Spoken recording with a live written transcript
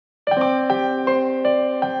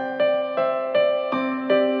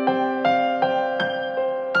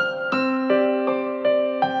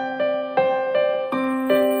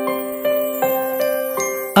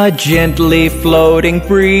A gently floating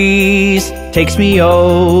breeze takes me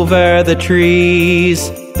over the trees,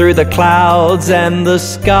 through the clouds and the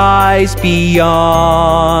skies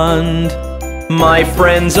beyond. My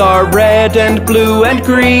friends are red and blue and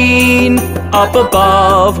green, up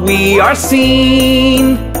above we are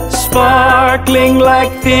seen, sparkling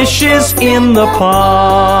like fishes in the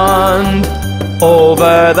pond.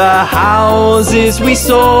 Over the houses we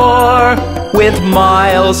soar, with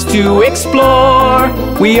miles to explore.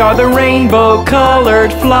 We are the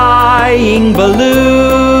rainbow-colored flying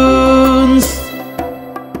balloons.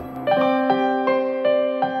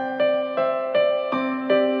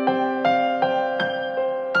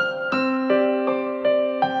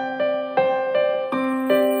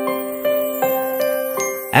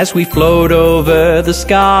 As we float over the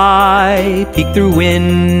sky, peek through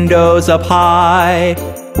windows up high,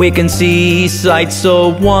 we can see sights so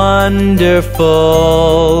wonderful.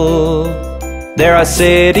 There are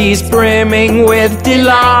cities brimming with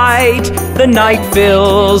delight, the night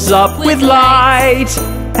fills up with light,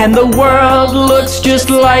 and the world looks just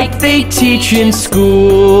like they teach in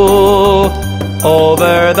school.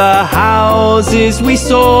 Over the houses we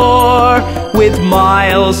soar, with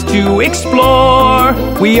miles to explore.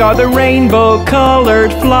 We are the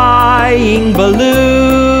rainbow-colored flying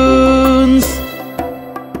balloons.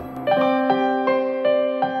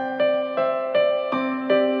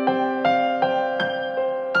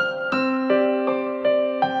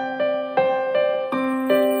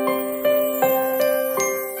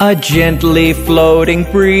 A gently floating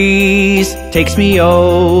breeze takes me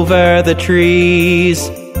over the trees,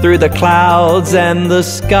 through the clouds and the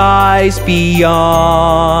skies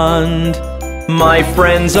beyond. My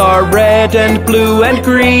friends are red and blue and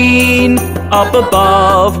green, up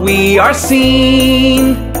above we are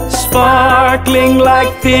seen, sparkling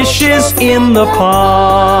like fishes in the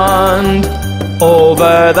pond.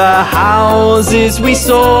 Over the houses we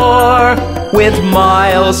soar, with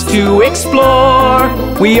miles to explore.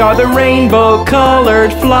 We are the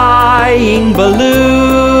rainbow-colored flying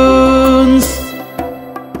balloons.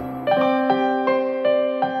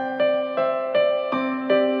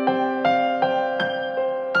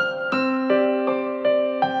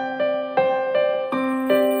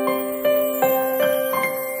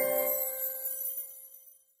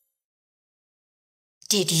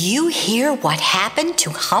 Did you hear what happened to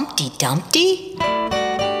Humpty Dumpty?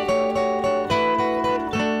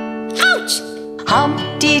 Ouch!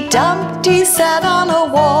 Humpty Dumpty sat on a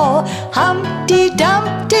wall. Humpty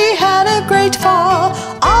Dumpty had a great fall.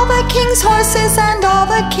 All the king's horses and all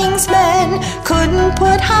the king's men couldn't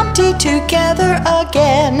put Humpty together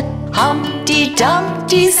again. Humpty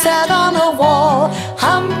Dumpty sat on a wall.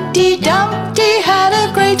 Humpty Dumpty had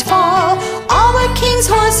a great fall. All the king's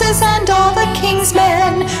horses and all the king's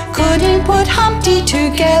men couldn't put Humpty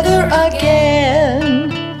together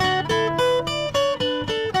again.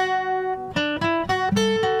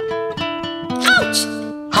 Ouch!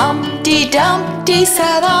 Humpty Dumpty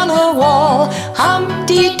sat on a wall.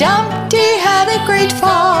 Humpty Dumpty had a great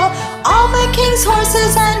fall. All the king's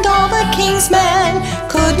horses and all the king's men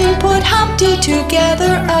couldn't put Humpty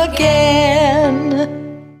together again.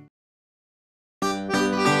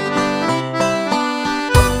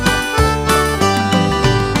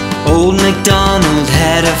 Old MacDonald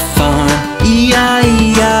had a farm,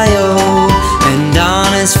 E-I-E-I-O. And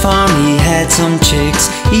on his farm he had some chicks,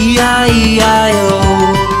 E-I-E-I-O.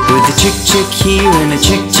 With a chick chick here and a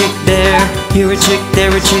chick chick there, here a chick,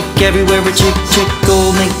 there a chick, everywhere a chick chick.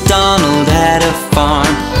 Old MacDonald had a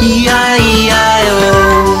farm, E-I-E-I-O.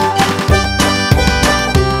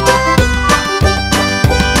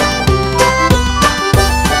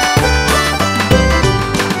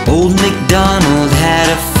 Old MacDonald had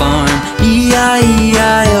a farm,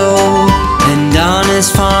 E-I-E-I-O. And on his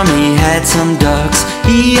farm he had some ducks,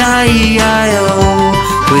 E-I-E-I-O.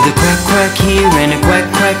 With a quack quack here and a quack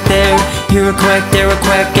quack there, here a quack, there a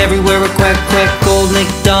quack, everywhere a quack quack. Old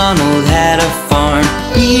MacDonald had a farm,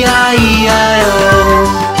 E-I-E-I-O.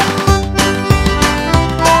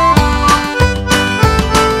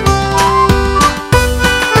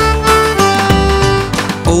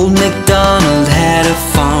 Old MacDonald had a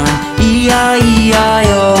farm,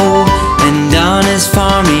 E-I-E-I-O. And on his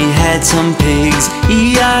farm he had some pigs,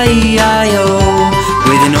 E-I-E-I-O.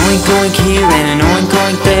 With an oink oink here and an oink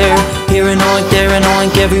oink there, here an oink, there an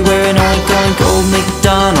oink, everywhere an oink oink. Old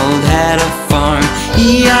MacDonald had a farm,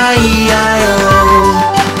 E-I-E-I-O.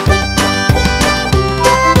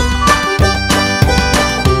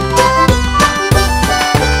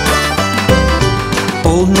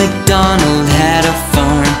 Old MacDonald had a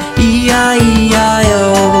farm,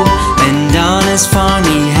 E-I-E-I-O. And on his farm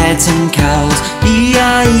he had some cows,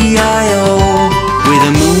 E-I-E-I-O.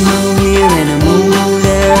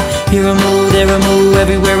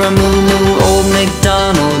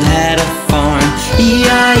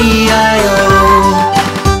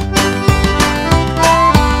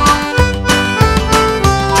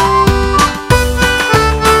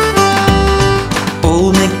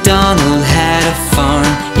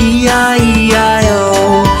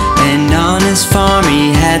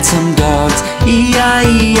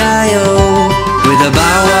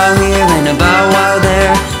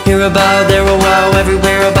 there a wow,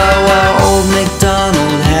 everywhere a bow wow. Old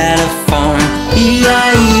MacDonald had a farm,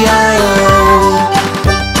 E-I-E-I-O.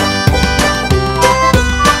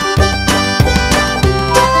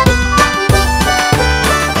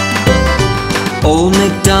 Old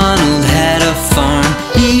MacDonald had a farm,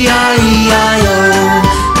 E-I-E-I-O.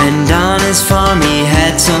 And on his farm he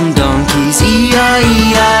had some donkeys,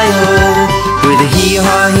 E-I-E-I-O. With a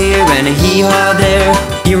hee-haw here and a hee-haw there,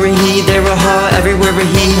 here a hee, there a haw, everywhere a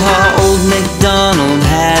hee-haw. Old MacDonald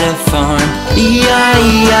had a farm,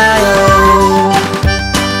 E-I-E-I-O.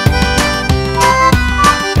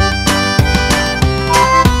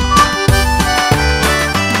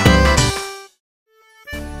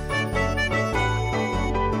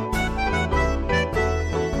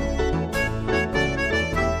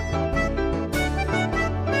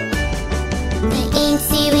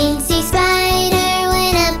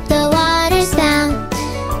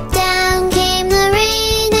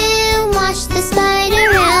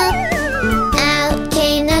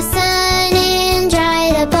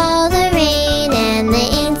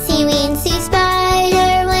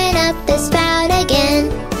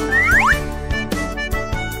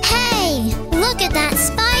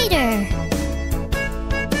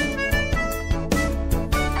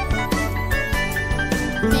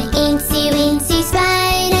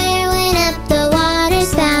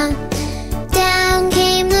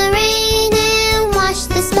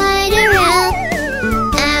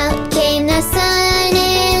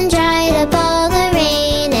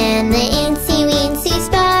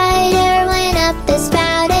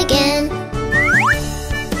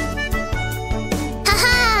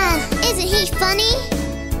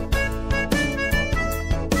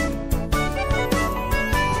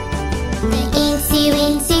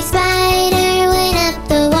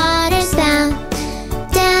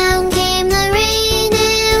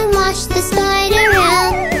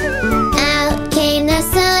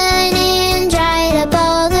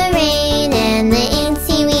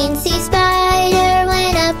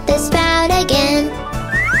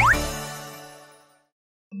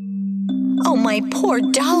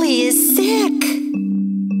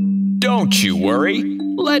 Don't you worry.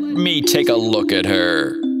 Let me take a look at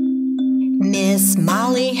her. Miss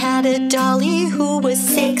Molly had a dolly who was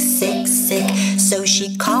sick, sick, sick. So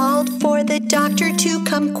she called for the doctor to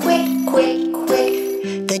come quick, quick,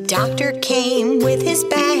 quick. The doctor came with his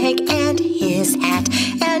bag and his hat,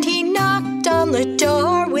 and he knocked on the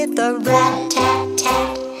door with a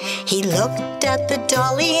rat-tat-tat. He looked at the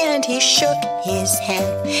dolly and he shook his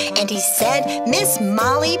head, and he said, Miss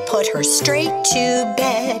Molly, put her straight to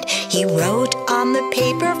bed. He wrote on the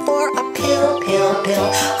paper for a pill, pill, pill.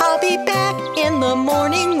 I'll be back in the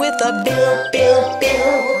morning with a bill, bill,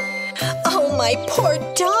 bill. Oh, my poor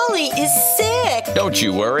dolly is sick. Don't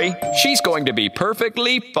you worry. She's going to be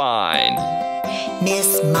perfectly fine.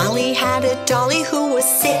 Miss Molly had a dolly who was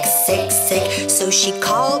sick, sick, sick. So she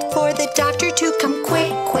called for the doctor to come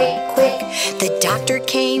quick, quick, quick. The doctor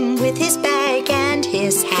came with his bag and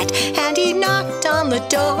his hat, and he knocked on the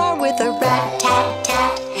door with a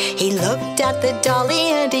rat-tat-tat. He looked at the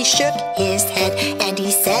dolly and he shook his head, and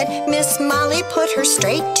he said, Miss Molly, put her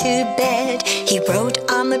straight to bed. He wrote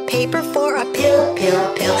on the paper for a pill,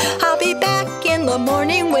 pill, pill. I'll be back in the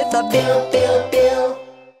morning with a bill, bill, bill.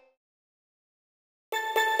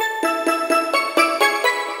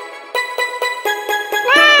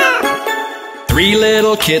 Three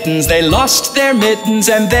little kittens, they lost their mittens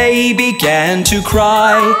and they began to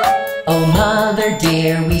cry. Oh, mother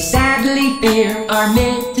dear, we sadly fear our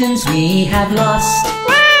mittens we have lost.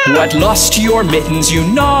 What, lost your mittens, you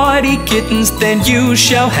naughty kittens? Then you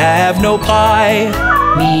shall have no pie.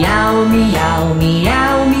 Meow, meow,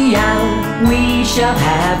 meow, meow, we shall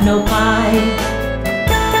have no pie.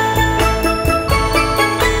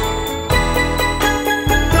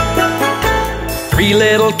 Three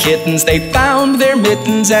little kittens, they found their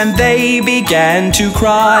mittens and they began to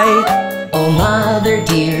cry. Oh, mother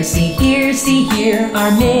dear, see here,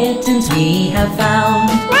 our mittens we have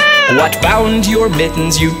found. What, found your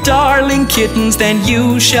mittens, you darling kittens? Then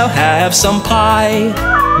you shall have some pie.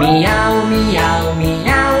 Meow, meow,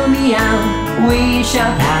 meow, meow, we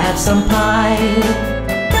shall have some pie.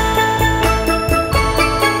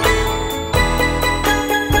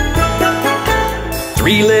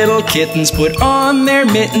 Three little kittens put on their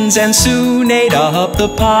mittens and soon ate up the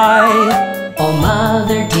pie. Oh,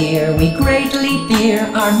 mother dear, we greatly fear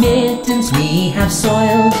our mittens we have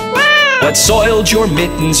soiled. What, soiled your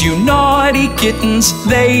mittens, you naughty kittens?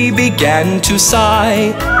 They began to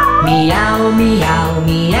sigh. Meow, meow,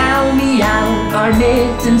 meow, meow, our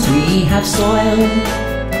mittens we have soiled.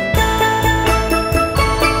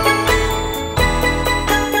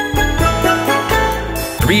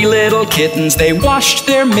 3 little kittens, they washed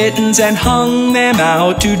their mittens and hung them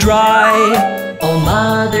out to dry. Oh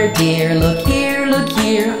mother dear, look here,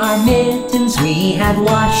 our mittens we have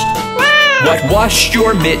washed. What washed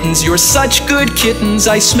your mittens? You're such good kittens,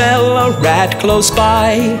 I smell a rat close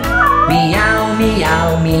by. Meow,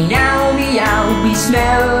 meow, meow, meow, we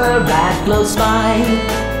smell a rat close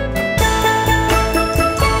by.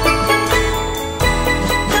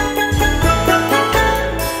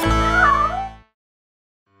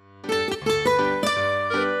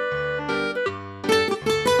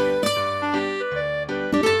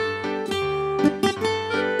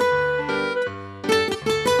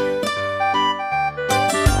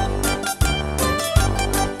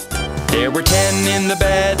 There were 10 in the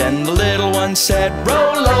bed and the little one said,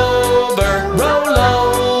 roll over, roll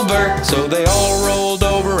over. So they all rolled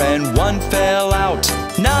over and one fell out.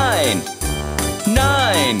 9,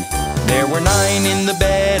 9. There were 9 in the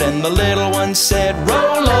bed and the little one said,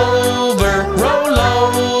 roll over, roll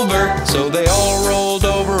over. So they all rolled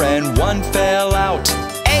over and one fell out.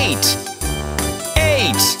 8,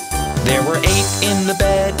 8. There were 8 in the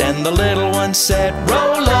bed and the little one said,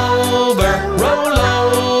 roll over, roll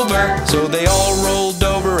over. So they all rolled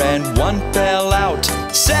over and one fell out.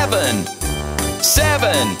 7,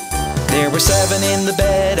 7. There were 7 in the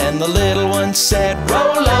bed and the little one said,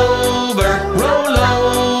 roll over, roll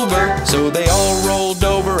over. So they all rolled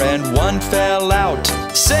over and one fell out.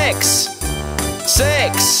 6,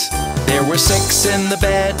 6. There were 6 in the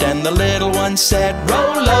bed and the little one said,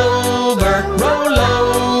 roll over, roll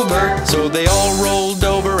over. So they all rolled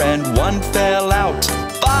over and one fell out.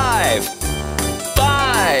 5,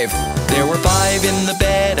 5. There were 5 in the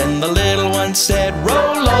bed and the little one said,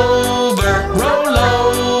 roll over, roll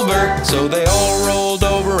over. So they all rolled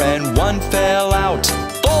over and one fell out.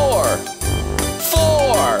 4,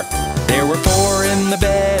 4. There were 4 in the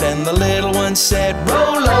bed and the little one said,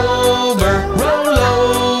 roll over, roll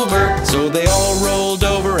over. So they all rolled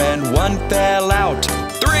over and one fell out.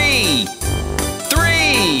 3,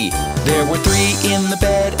 3. There were 3 in the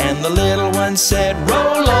bed and the little one said,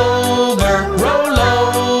 roll over, roll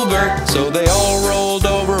over. So they all rolled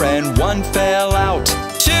over and one fell out.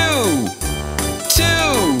 2,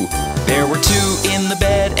 2. There were 2 in the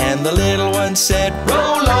bed and the little one said,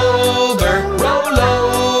 roll over, roll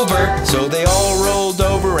over. So they all rolled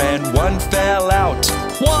over and one fell out.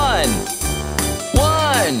 1,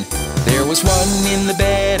 1. There was 1 in the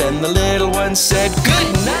bed and the little one said,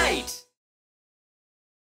 good night.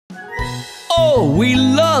 Oh, we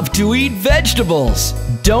love to eat vegetables,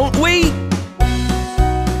 don't we?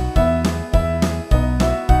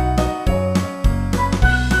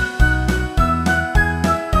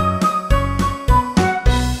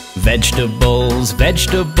 Vegetables,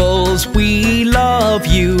 vegetables, we love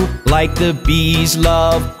you. Like the bees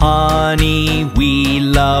love honey, we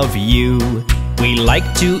love you. We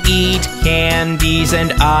like to eat candies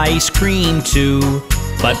and ice cream too.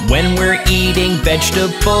 But when we're eating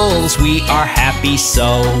vegetables, we are happy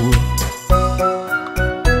so.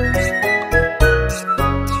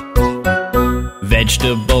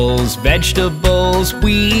 Vegetables, vegetables,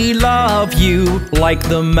 we love you. Like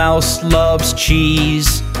the mouse loves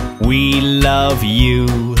cheese, we love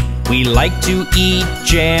you. We like to eat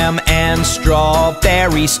jam and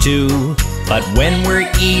strawberries too. But when we're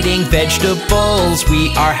eating vegetables,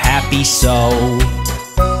 we are happy so.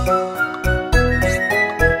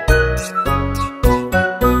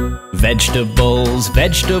 Vegetables,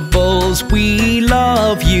 vegetables, we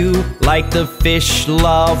love you. Like the fish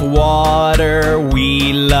love water,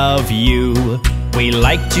 we love you. We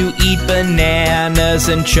like to eat bananas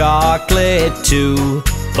and chocolate too.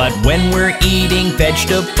 But when we're eating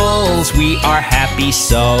vegetables, we are happy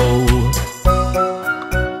so.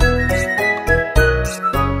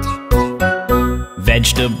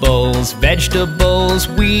 Vegetables, vegetables,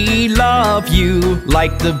 we love you.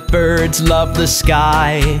 Like the birds love the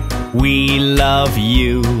sky, we love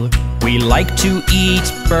you. We like to eat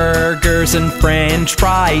burgers and french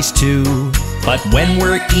fries too. But when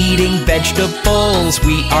we're eating vegetables,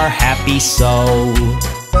 we are happy so.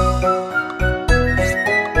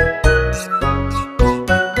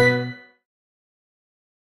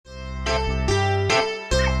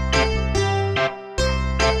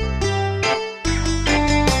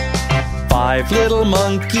 Five little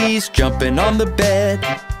monkeys jumping on the bed.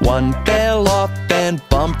 One fell off and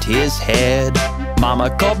bumped his head. Mama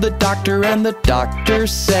called the doctor and the doctor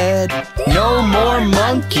said, no more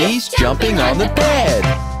monkeys jumping on the bed.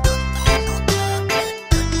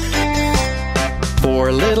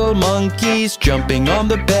 Four little monkeys jumping on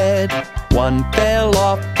the bed. One fell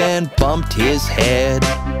off and bumped his head.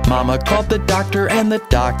 Mama called the doctor and the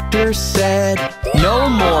doctor said, "No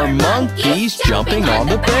more monkeys jumping on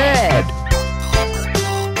the bed."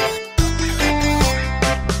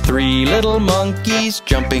 Three little monkeys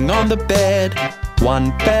jumping on the bed.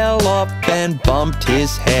 One fell off and bumped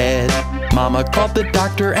his head. Mama called the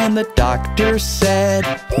doctor and the doctor said,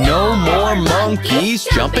 "No more monkeys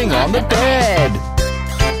jumping on the bed."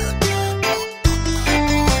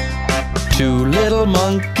 Two little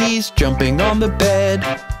monkeys jumping on the bed.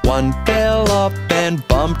 One fell off and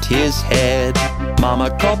bumped his head. Mama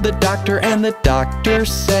called the doctor and the doctor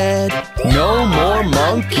said, "No more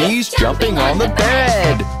monkeys jumping on the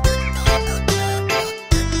bed."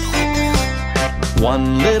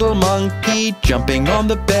 One little monkey jumping on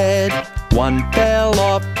the bed. One fell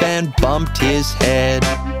off and bumped his head.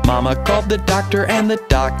 Mama called the doctor and the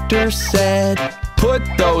doctor said, "Put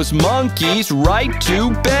those monkeys right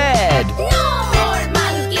to bed." No more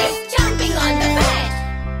monkeys jumping on the bed.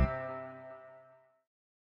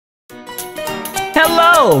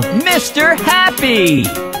 Hello, Mr. Happy!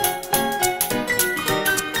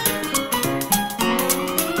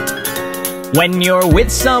 When you're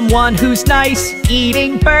with someone who's nice,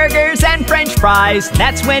 eating burgers and french fries,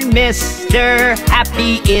 that's when Mr.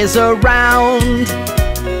 Happy is around.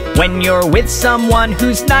 When you're with someone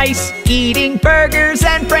who's nice, eating burgers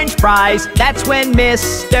and french fries, that's when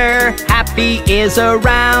Mr. Happy is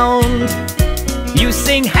around. You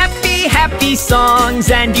sing happy, happy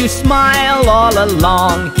songs and you smile all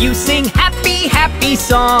along. You sing happy, happy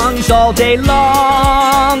songs all day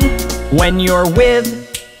long. When you're with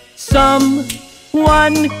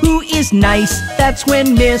someone who is nice, that's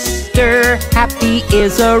when Mr. Happy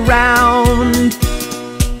is around.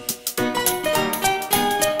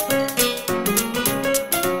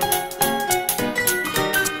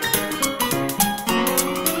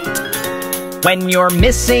 When you're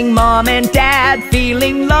missing mom and dad,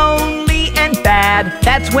 feeling lonely and bad,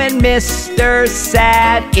 that's when Mr.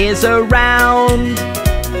 Sad is around.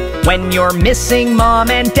 When you're missing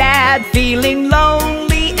mom and dad, feeling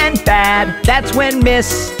lonely and bad, that's when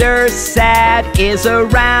Mr. Sad is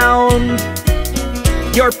around.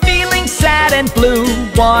 You're feeling sad and blue,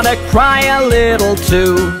 wanna cry a little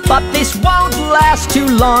too, but this won't last too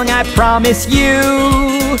long, I promise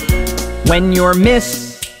you. When you're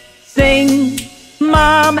missing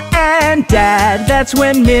mom and dad, that's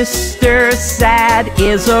when Mr. Sad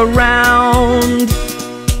is around.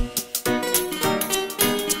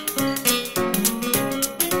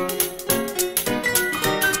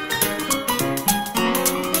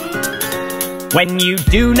 When you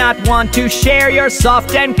do not want to share your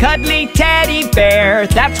soft and cuddly teddy bear,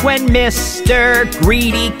 that's when Mr.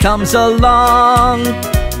 Greedy comes along.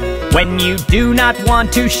 When you do not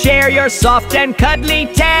want to share your soft and cuddly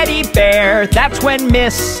teddy bear, that's when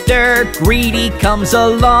Mr. Greedy comes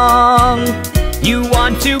along. You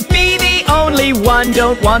want to be the only one,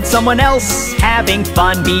 don't want someone else having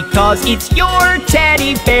fun, because it's your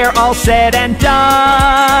teddy bear all said and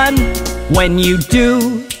done. When you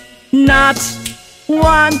do not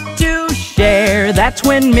want to share, that's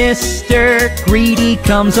when Mr. Greedy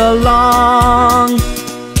comes along.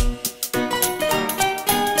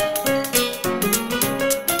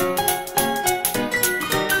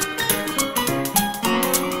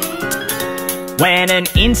 When an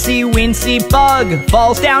incy-wincy bug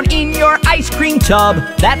falls down in your ice cream tub,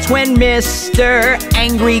 that's when Mr.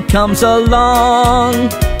 Angry comes along.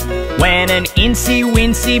 When an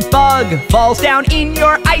incy-wincy bug falls down in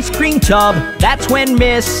your ice cream tub, that's when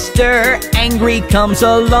Mr. Angry comes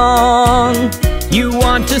along. You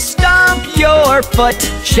want to stomp your foot,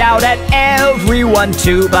 shout at everyone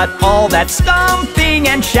too, but all that stomping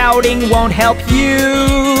and shouting won't help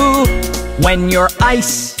you. When your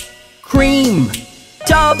ice cream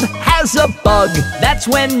tub has a bug, that's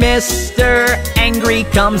when Mr. Angry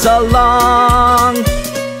comes along.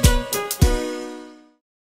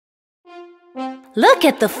 Look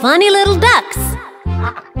at the funny little ducks.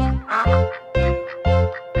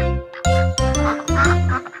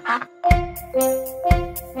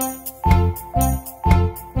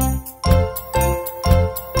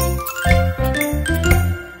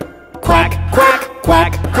 Quack, quack,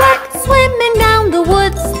 quack, quack. Swimming down the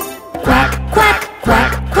woods. Quack, quack,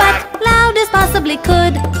 quack, quack. Loud as possibly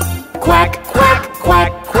could. Quack, quack,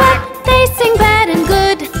 quack, quack. They sing bad and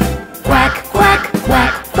good. Quack, quack,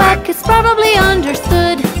 quack, quack. It's probably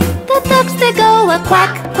understood. The ducks they go a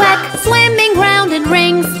quack, quack, swimming round in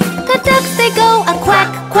rings. The ducks they go a quack,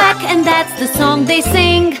 quack, and that's the song they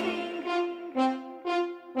sing.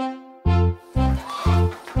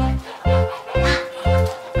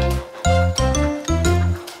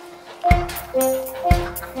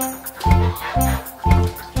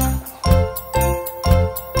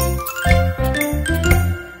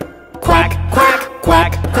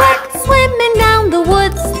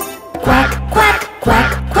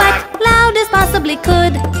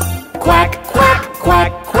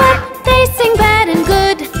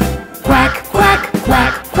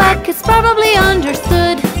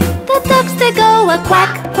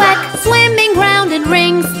 quack, quack, swimming round in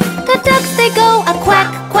rings. The ducks they go a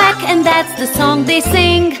quack, quack, and that's the song they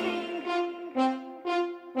sing.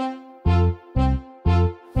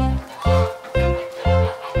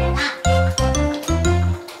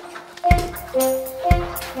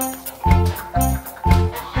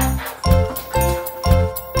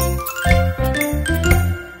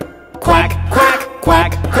 Quack, quack,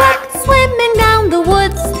 quack, quack. Swimming down the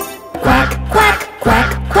woods. Quack, quack,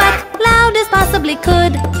 quack, quack. Loud as possibly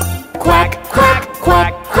could. Quack, quack,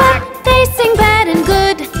 quack, quack. They sing bad and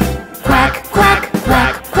good. Quack, quack,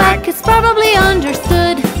 quack, quack. It's probably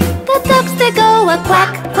understood. The ducks they go a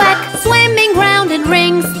quack, quack, swimming round in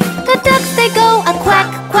rings. The ducks they go a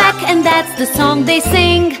quack, quack, and that's the song they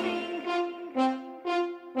sing.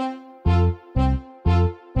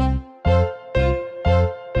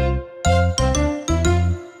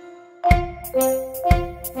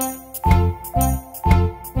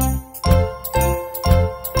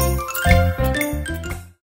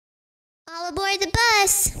 All aboard the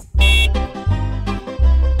bus!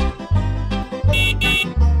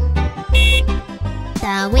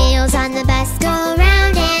 The wheels on the bus go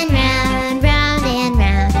round and round, round and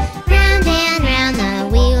round, round and round. The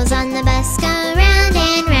wheels on the bus go round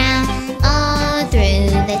and round, all through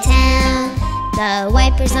the town. The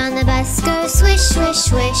wipers on the bus go swish, swish,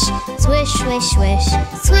 swish, swish, swish, swish,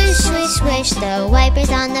 swish, swish, swish. The wipers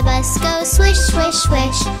on the bus go swish, swish,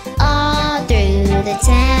 swish, all through the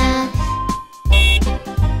town.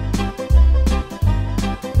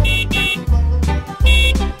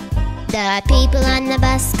 The people on the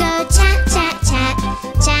bus go chat, chat, chat,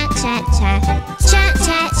 chat, chat, chat, chat,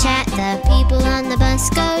 chat, chat. The people on the bus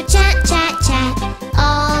go chat, chat, chat,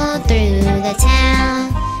 all through the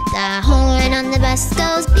town. The horn on the bus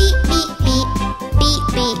goes beep, beep, beep, beep,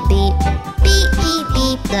 beep, beep, beep, beep,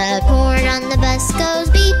 beep. The horn on the bus goes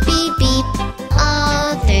beep, beep, beep,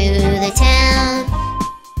 all through the town.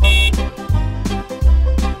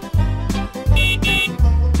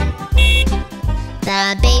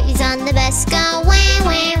 The babies on the bus go wah,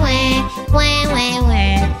 wah, wah, wah, wah,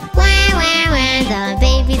 wah, wah, wah, wah. The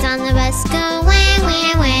babies on the bus go wah,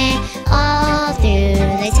 wah, wah, all through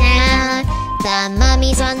the town. The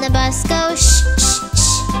mummies on the bus go shh, shh,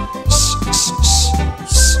 shh, shh, shh,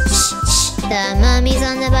 shh, shh, shh. The mummies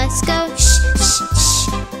on the bus go shh, shh, shh,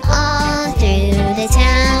 all through the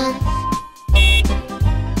town.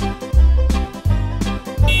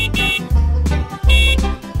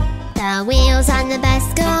 The wheels on the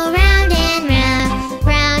bus go round and round,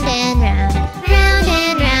 round and round, round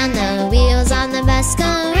and round. The wheels on the bus go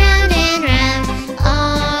round and round,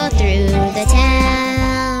 all through the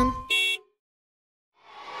town.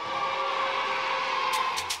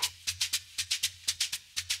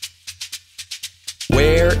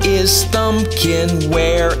 Where is Thumbkin?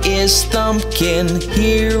 Where is Thumbkin?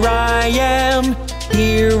 Here I am,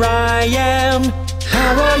 here I am.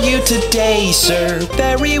 How are you today, sir?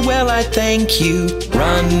 Very well, I thank you.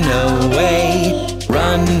 Run away,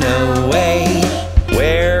 run away.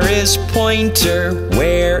 Where is Pointer?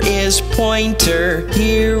 Where is Pointer?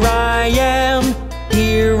 Here I am,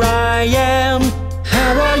 here I am.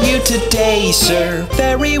 How are you today, sir?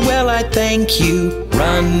 Very well, I thank you.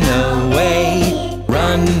 Run away,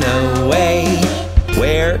 run away.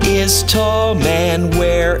 Where is Tall Man?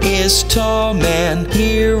 Where is Tall Man?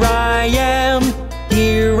 Here I am,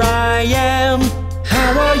 here I am.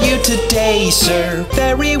 How are you today, sir?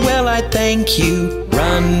 Very well, I thank you.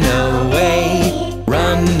 Run away,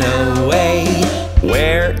 run away.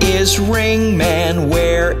 Where is Ring Man?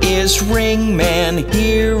 Where is Ring Man?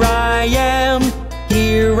 Here I am,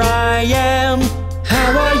 here I am.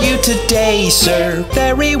 How are you today, sir?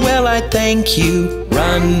 Very well, I thank you.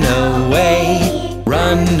 Run away,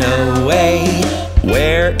 run away.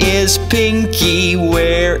 Where is Pinky?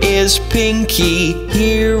 Where is Pinky?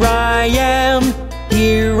 Here I am,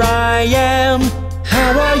 here I am.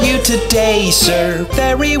 How are you today, sir?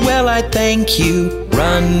 Very well, I thank you.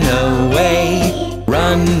 Run away,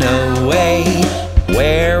 run away.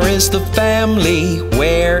 Where is the family?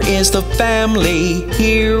 Where is the family?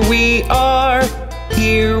 Here we are,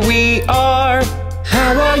 here we are.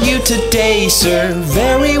 How are you today, sir?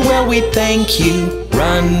 Very well, we thank you.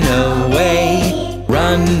 Run away,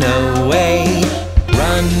 run away,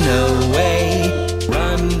 run away,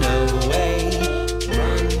 run away,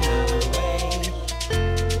 run away.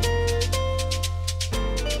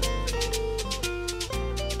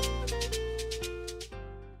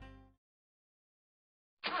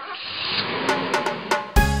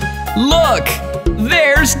 Look!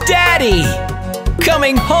 There's Daddy!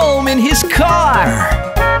 Coming home in his car!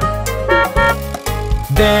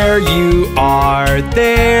 There you are,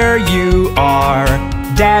 there you are.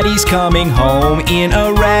 Daddy's coming home in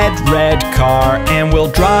a red, red car, and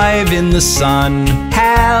we'll drive in the sun,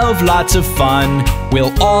 have lots of fun.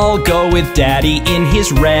 We'll all go with Daddy in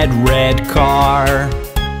his red, red car.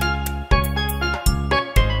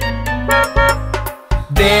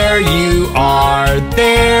 There you are,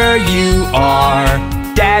 there you are.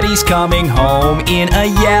 Daddy's coming home in a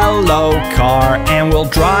yellow car, and we'll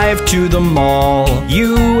drive to the mall.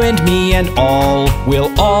 You and me and all,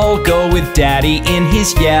 we'll all go with Daddy in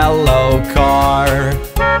his yellow car.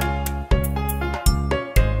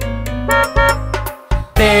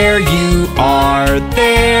 There you are,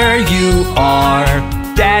 there you are.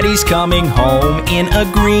 Daddy's coming home in a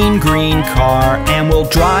green, green car, and we'll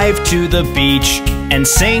drive to the beach and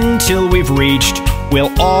sing till we've reached.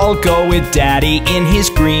 We'll all go with Daddy in his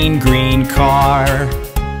green, green car.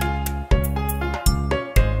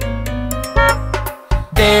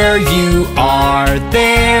 There you are,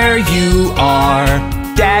 there you are.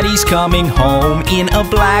 Daddy's coming home in a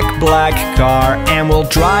black, black car, and we'll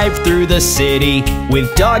drive through the city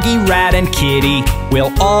with Doggy, Rat, and Kitty.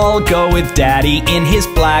 We'll all go with Daddy in his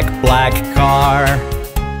black, black car.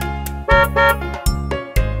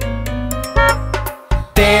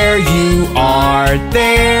 There you are,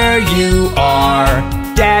 there you are.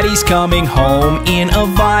 Daddy's coming home in a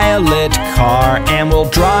violet car, and we'll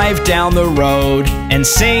drive down the road and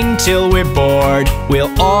sing till we're bored.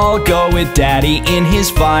 We'll all go with Daddy in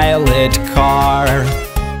his violet car.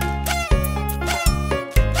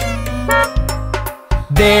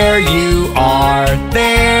 There you are,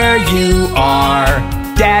 there you are.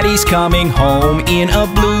 Daddy's coming home in a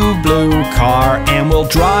blue, blue car, and we'll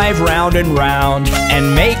drive round and round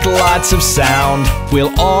and make lots of sound.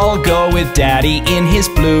 We'll all go with Daddy in his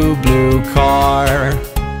blue, blue car.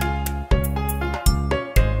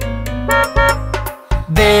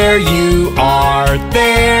 There you are,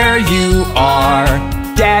 there you are.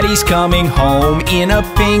 Daddy's coming home in a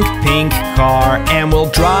pink, pink car, and we'll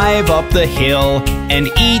drive up the hill and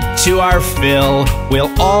eat to our fill.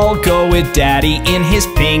 We'll all go with Daddy in his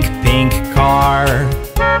pink, pink car.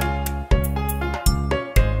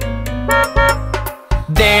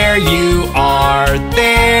 There you are,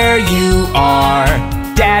 there you are.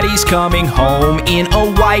 Daddy's coming home in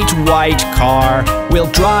a white, white car.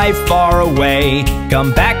 We'll drive far away,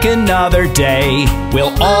 come back another day.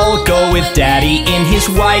 We'll all go with Daddy in his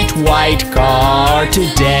white, white car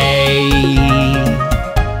today.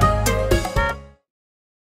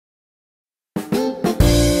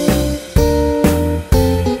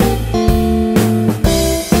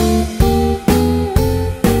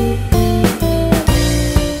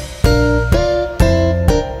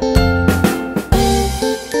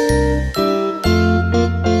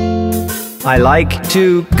 I like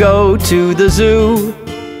to go to the zoo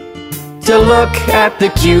to look at the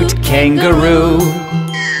cute kangaroo.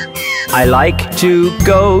 I like to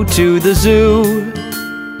go to the zoo.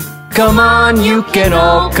 Come on, you can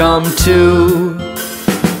all come too.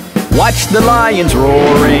 Watch the lions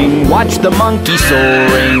roaring, watch the monkey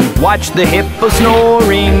soaring, watch the hippo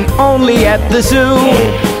snoring, only at the zoo.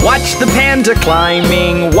 Watch the panda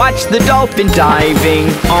climbing, watch the dolphin diving,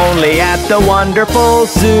 only at the wonderful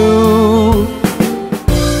zoo.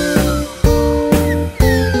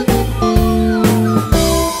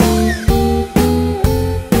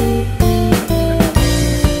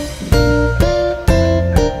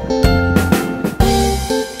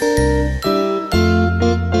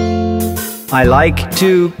 I like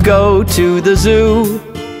to go to the zoo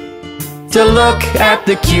to look at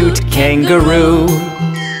the cute kangaroo.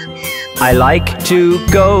 I like to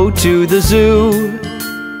go to the zoo.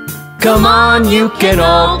 Come on, you can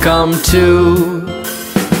all come too.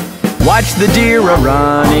 Watch the deer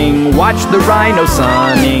a-running, watch the rhino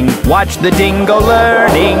sunning, watch the dingo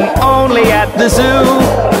learning, only at the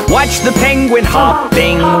zoo. Watch the penguin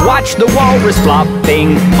hopping, watch the walrus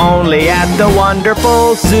flopping, only at the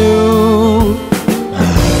wonderful zoo.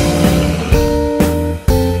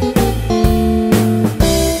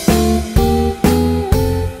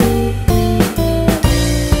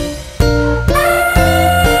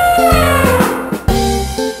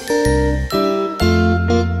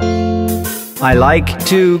 I like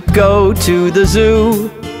to go to the zoo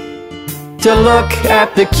to look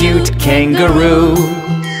at the cute kangaroo.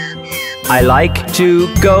 I like to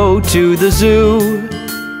go to the zoo.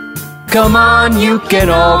 Come on, you can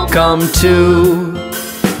all come too.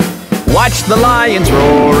 Watch the lions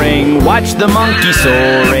roaring, watch the monkey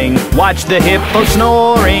soaring, watch the hippo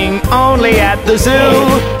snoring, only at the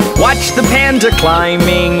zoo. Watch the panda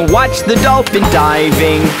climbing, watch the dolphin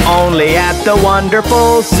diving, only at the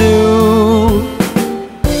wonderful zoo.